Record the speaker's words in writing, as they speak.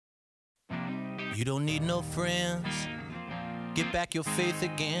You don't need no friends. Get back your faith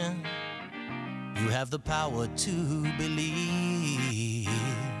again. You have the power to believe.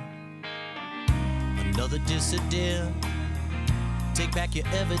 Another dissident. Take back your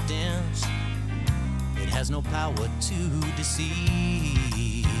evidence. It has no power to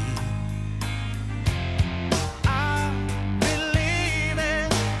deceive. I believe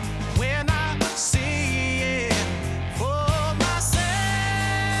it when I see it for myself.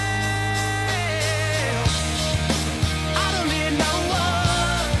 I don't need no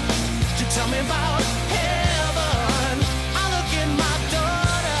one to tell me about heaven. I look at my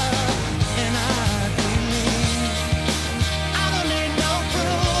daughter and I believe. I don't need no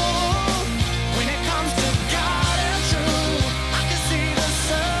proof when it comes to God and truth. I can see the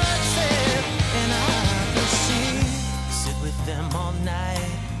sunset and I perceive. Sit with them all night.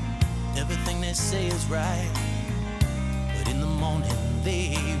 Everything they say is right, but in the morning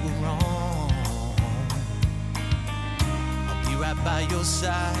they were wrong. I'll be right by your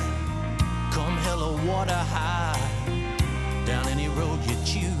side, come hell or water high, down any road you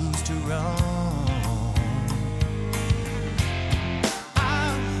choose to run.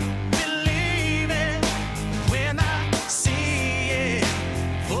 I believe it when I see it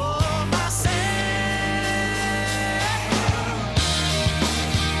for myself.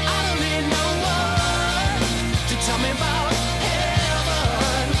 I don't need no one to tell me about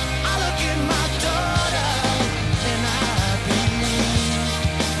heaven. I look at my daughter and I believe.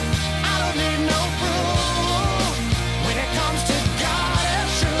 I don't need no proof when it comes to God and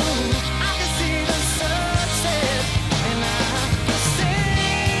truth. I can see the sunset and I perceive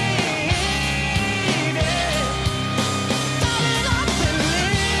it. Darling, I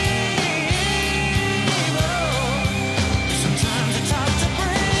believe. Oh, sometimes it's hard to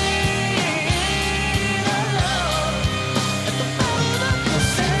breathe alone at the bottom of the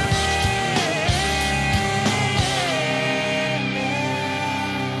sea.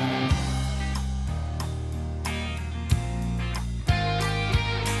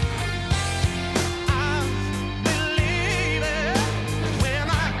 I believe it when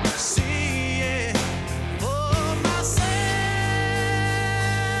I see it for myself.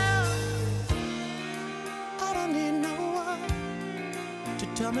 I don't need no one to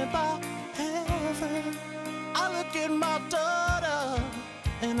tell me about heaven. I look at my daughter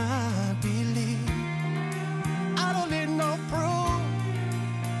and I believe. I don't need no proof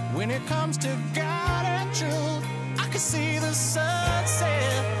when it comes to God and truth. I can see the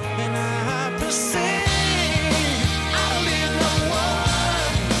sunset and I perceive.